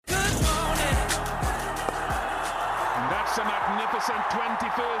magnificent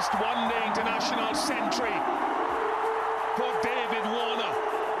 21st one-day international century for David Warner.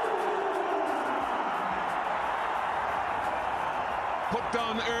 Put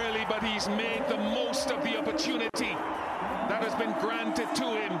down early, but he's made the most of the opportunity that has been granted to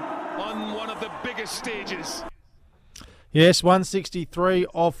him on one of the biggest stages. Yes, 163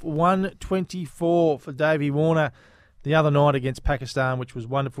 off 124 for Davey Warner the other night against Pakistan, which was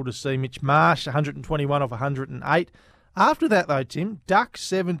wonderful to see. Mitch Marsh, 121 off 108. After that, though, Tim, Duck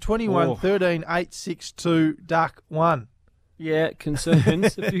 7, 21, 13, 8, 6, 2, Duck 1. Yeah,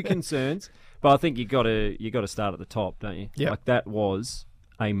 concerns, a few concerns. But I think you got to start at the top, don't you? Yep. Like, that was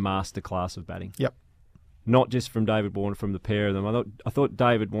a masterclass of batting. Yep. Not just from David Warner, from the pair of them. I thought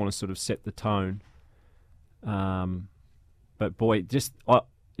David Warner sort of set the tone. But boy,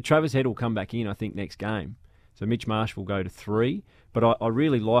 Travis Head will come back in, I think, next game. So Mitch Marsh will go to 3. But I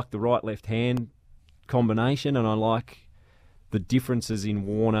really like the right-left hand combination, and I like the differences in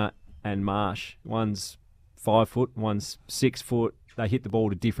Warner and Marsh. One's 5 foot, one's 6 foot. They hit the ball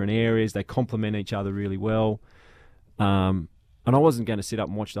to different areas. They complement each other really well. And I wasn't going to sit up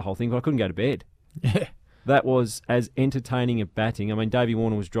and watch the whole thing, but I couldn't go to bed. Yeah. That was as entertaining a batting. I mean, Davey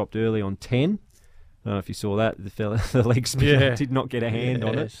Warner was dropped early on 10. I don't know if you saw that. The leg spinner did not get a hand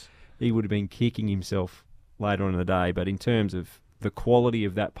on it. He would have been kicking himself later on in the day. But in terms of the quality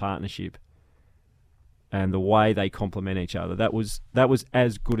of that partnership and the way they complement each other, that was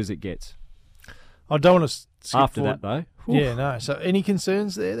as good as it gets. I don't want to skip After forward. that, though. Yeah, no. So any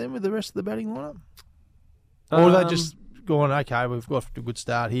concerns there then with the rest of the batting lineup? Or are they just going, okay, we've got a good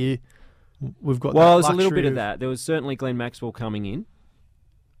start here. We've got there's a little bit of that. There was certainly Glenn Maxwell coming in.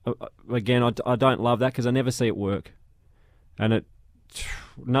 Again, I don't love that because I never see it work. And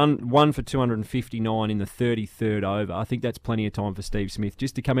one for 259 in the 33rd over. I think that's plenty of time for Steve Smith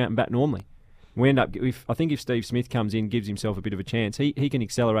just to come out and bat normally. We end up. I think if Steve Smith comes in, gives himself a bit of a chance, he can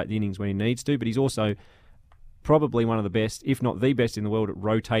accelerate the innings when he needs to. But he's also probably one of the best, if not the best in the world, at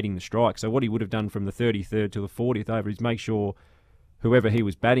rotating the strike. So what he would have done from the 33rd to the 40th over is make sure whoever he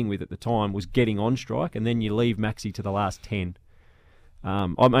was batting with at the time was getting on strike, and then you leave Maxi to the last 10. I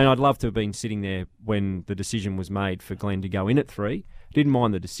mean, I'd love to have been sitting there when the decision was made for Glenn to go in at 3. Didn't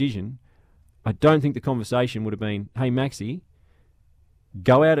mind the decision. I don't think the conversation would have been, hey, Maxi,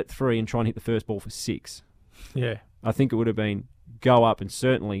 go out at 3 and try and hit the first ball for 6. Yeah. I think it would have been go up and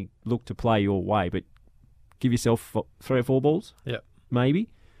certainly look to play your way, but give yourself 3 or 4 balls, maybe.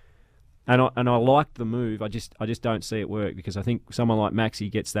 And I liked the move. I just don't see it work because I think someone like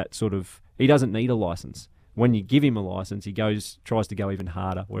Maxi gets that sort of. He doesn't need a license. When you give him a license, he tries to go even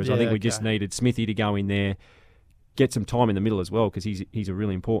harder. Whereas I think we just needed Smithy to go in there, get some time in the middle as well because he's a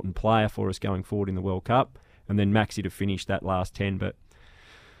really important player for us going forward in the World Cup, and then Maxi to finish that last 10. But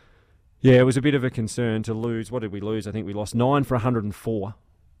yeah, it was a bit of a concern to lose. What did we lose? I think we lost 9 for 104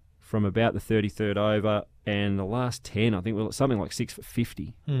 from about the 33rd over, and the last 10, I think we were something like 6 for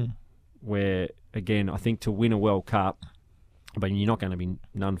 50. Where, again, I think to win a World Cup, I mean, you're not going to be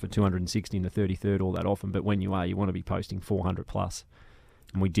none for 260 in the 33rd all that often, but when you are, you want to be posting 400 plus.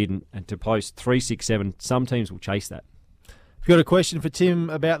 And we didn't. And to post 367, some teams will chase that. If you've got a question for Tim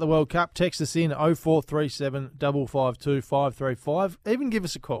about the World Cup, text us in 0437 552 535. Even give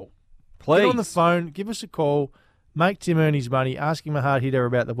us a call. Please. Get on the phone, give us a call, make Tim earn his money, ask him a hard hitter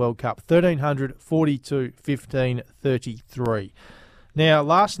about the World Cup. 1300 42 15 33. Now,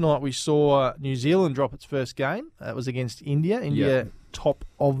 last night we saw New Zealand drop its first game. That was against India. India, top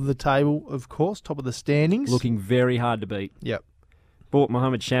of the table, of course, top of the standings. Looking very hard to beat. Yep. Brought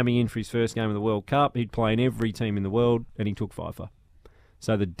Mohammad Shami in for his first game of the World Cup. He'd play in every team in the world, and he took 5 for.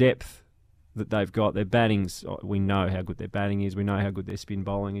 So the depth that they've got, their batting's, we know how good their batting is. We know how good their spin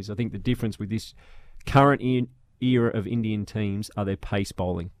bowling is. I think the difference with this current era of Indian teams are their pace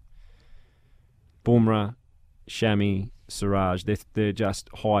bowling. Bumrah, Shami, Siraj, they're just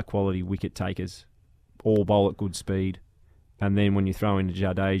high-quality wicket takers, all bowl at good speed. And then when you throw in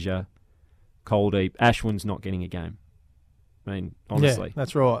Jadeja, Kuldeep, Ashwin's not getting a game. I mean, honestly. Yeah,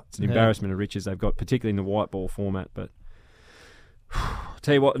 that's right. It's an embarrassment of riches they've got, particularly in the white ball format. But I'll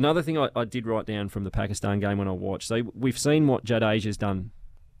tell you what, another thing I did write down from the Pakistan game when I watched, so we've seen what Jadeja's done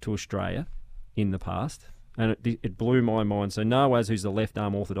to Australia in the past, and it blew my mind. So Nawaz, who's the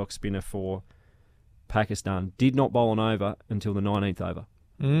left-arm orthodox spinner for Pakistan, did not bowl an over until the 19th over.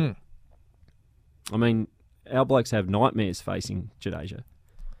 I mean, our blokes have nightmares facing Jadeja.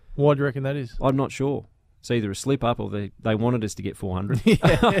 Why do you reckon that is? I'm not sure. It's either a slip-up or they wanted us to get 400.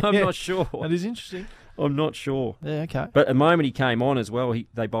 I'm not sure. That is interesting. I'm not sure. Yeah, okay. But at the moment he came on as well,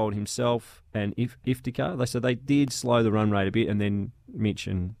 they bowled himself and Iftikhar. So they did slow the run rate a bit, and then Mitch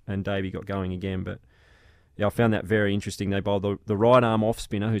and Davey got going again. But I found that very interesting. They bowled the right arm off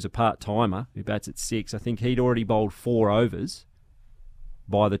spinner, who's a part-timer, who bats at 6. I think he'd already bowled 4 overs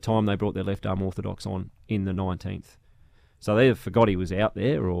by the time they brought their left arm orthodox on in the 19th. So they either forgot he was out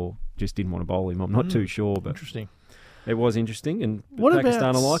there or just didn't want to bowl him. I'm not too sure, but interesting. It was interesting, and What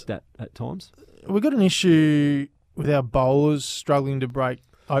Pakistan about- are like that at times. We've got an issue with our bowlers struggling to break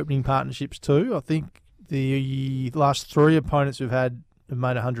opening partnerships too. I think the last 3 opponents we've had have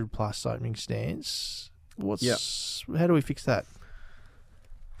made 100-plus opening stands. How do we fix that?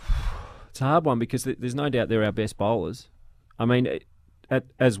 It's a hard one because there's no doubt they're our best bowlers. I mean,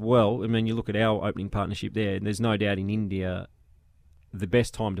 as well, you look at our opening partnership there, and there's no doubt in India the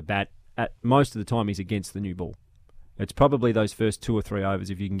best time to bat at most of the time is against the new ball. It's probably those first 2 or 3 overs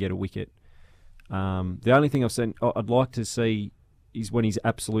if you can get a wicket. The only thing I'd like to see is when he's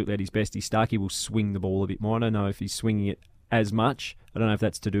absolutely at his best, Starkey will swing the ball a bit more. I don't know if he's swinging it as much. I don't know if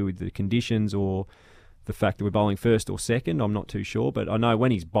that's to do with the conditions or the fact that we're bowling first or second. I'm not too sure. But I know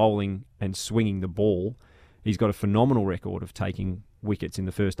when he's bowling and swinging the ball, he's got a phenomenal record of taking wickets in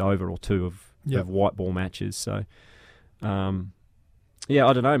the first over or 2 of white ball matches. So, I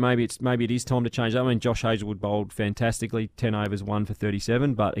don't know. Maybe it is time to change that. I mean, Josh Hazlewood bowled fantastically, 10 overs, 1 for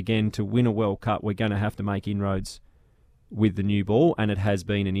 37. But again, to win a World Cup, we're going to have to make inroads with the new ball, and it has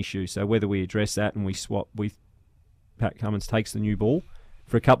been an issue. So whether we address that and we swap with Pat Cummins takes the new ball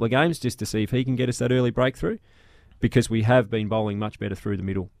for a couple of games just to see if he can get us that early breakthrough, because we have been bowling much better through the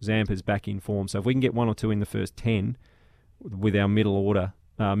middle. Zampa's back in form. So if we can get 1 or 2 in the first 10 with our middle order,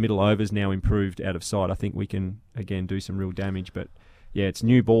 middle overs now improved out of sight, I think we can, again, do some real damage. But yeah, it's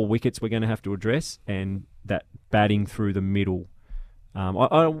new ball wickets we're going to have to address, and that batting through the middle. I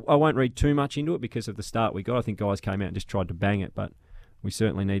won't read too much into it because of the start we got. I think guys came out and just tried to bang it, but we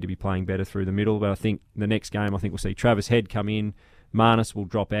certainly need to be playing better through the middle. But I think the next game, we'll see Travis Head come in, Marnus will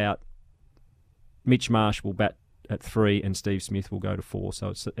drop out, Mitch Marsh will bat at 3, and Steve Smith will go to 4.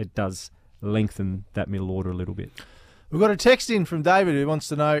 So it does lengthen that middle order a little bit. We've got a text in from David who wants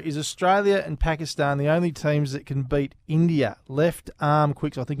to know, is Australia and Pakistan the only teams that can beat India? Left arm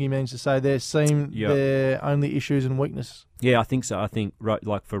quicks, I think he means to say there, seem their only issues and weakness. Yeah, I think so. I think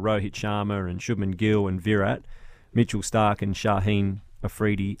like for Rohit Sharma and Shubman Gill and Virat, Mitchell Stark and Shaheen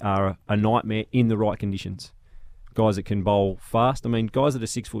Afridi are a nightmare in the right conditions. Guys that can bowl fast. I mean, guys that are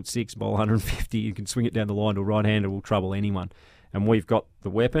 6'6", bowl 150, you can swing it down the line to a right-hander will trouble anyone. And we've got the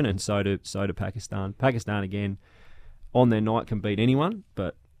weapon, and so do Pakistan. Pakistan, again, on their night can beat anyone,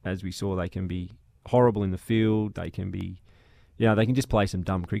 but as we saw, they can be horrible in the field. They can be, they can just play some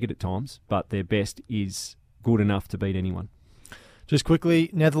dumb cricket at times, but their best is good enough to beat anyone. Just quickly,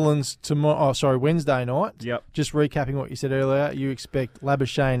 Netherlands Wednesday night. Yep. Just recapping what you said earlier, you expect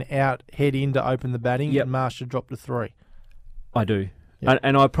Labuschagne out, head in to open the batting, and Marsh to drop to 3. I do. Yep.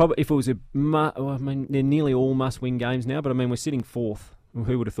 And I probably, if it was they're nearly all must-win games now, but we're sitting 4th.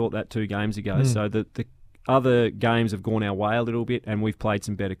 Who would have thought that 2 games ago? So the other games have gone our way a little bit, and we've played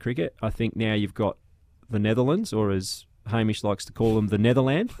some better cricket. I think now you've got the Netherlands, or as Hamish likes to call them, the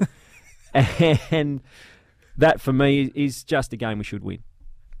Netherland. And that, for me, is just a game we should win,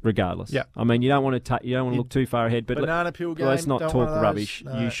 regardless. Yeah. You don't want to look too far ahead, but banana peel game, let's not talk rubbish.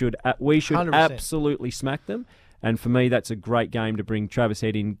 No. We should 100%. Absolutely smack them. And for me, that's a great game to bring Travis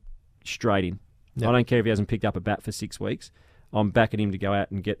Head in straight in. Yep. I don't care if he hasn't picked up a bat for 6 weeks. I'm backing him to go out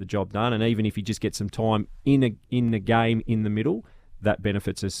and get the job done. And even if he just gets some time in the game in the middle, that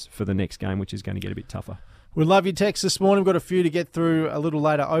benefits us for the next game, which is going to get a bit tougher. We love your text this morning. We've got a few to get through a little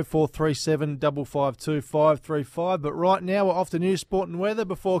later, 0437 552 535. But right now, we're off to news, sport and weather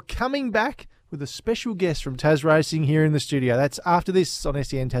before coming back with a special guest from Tas Racing here in the studio. That's after this on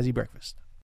SEN Tassie Breakfast.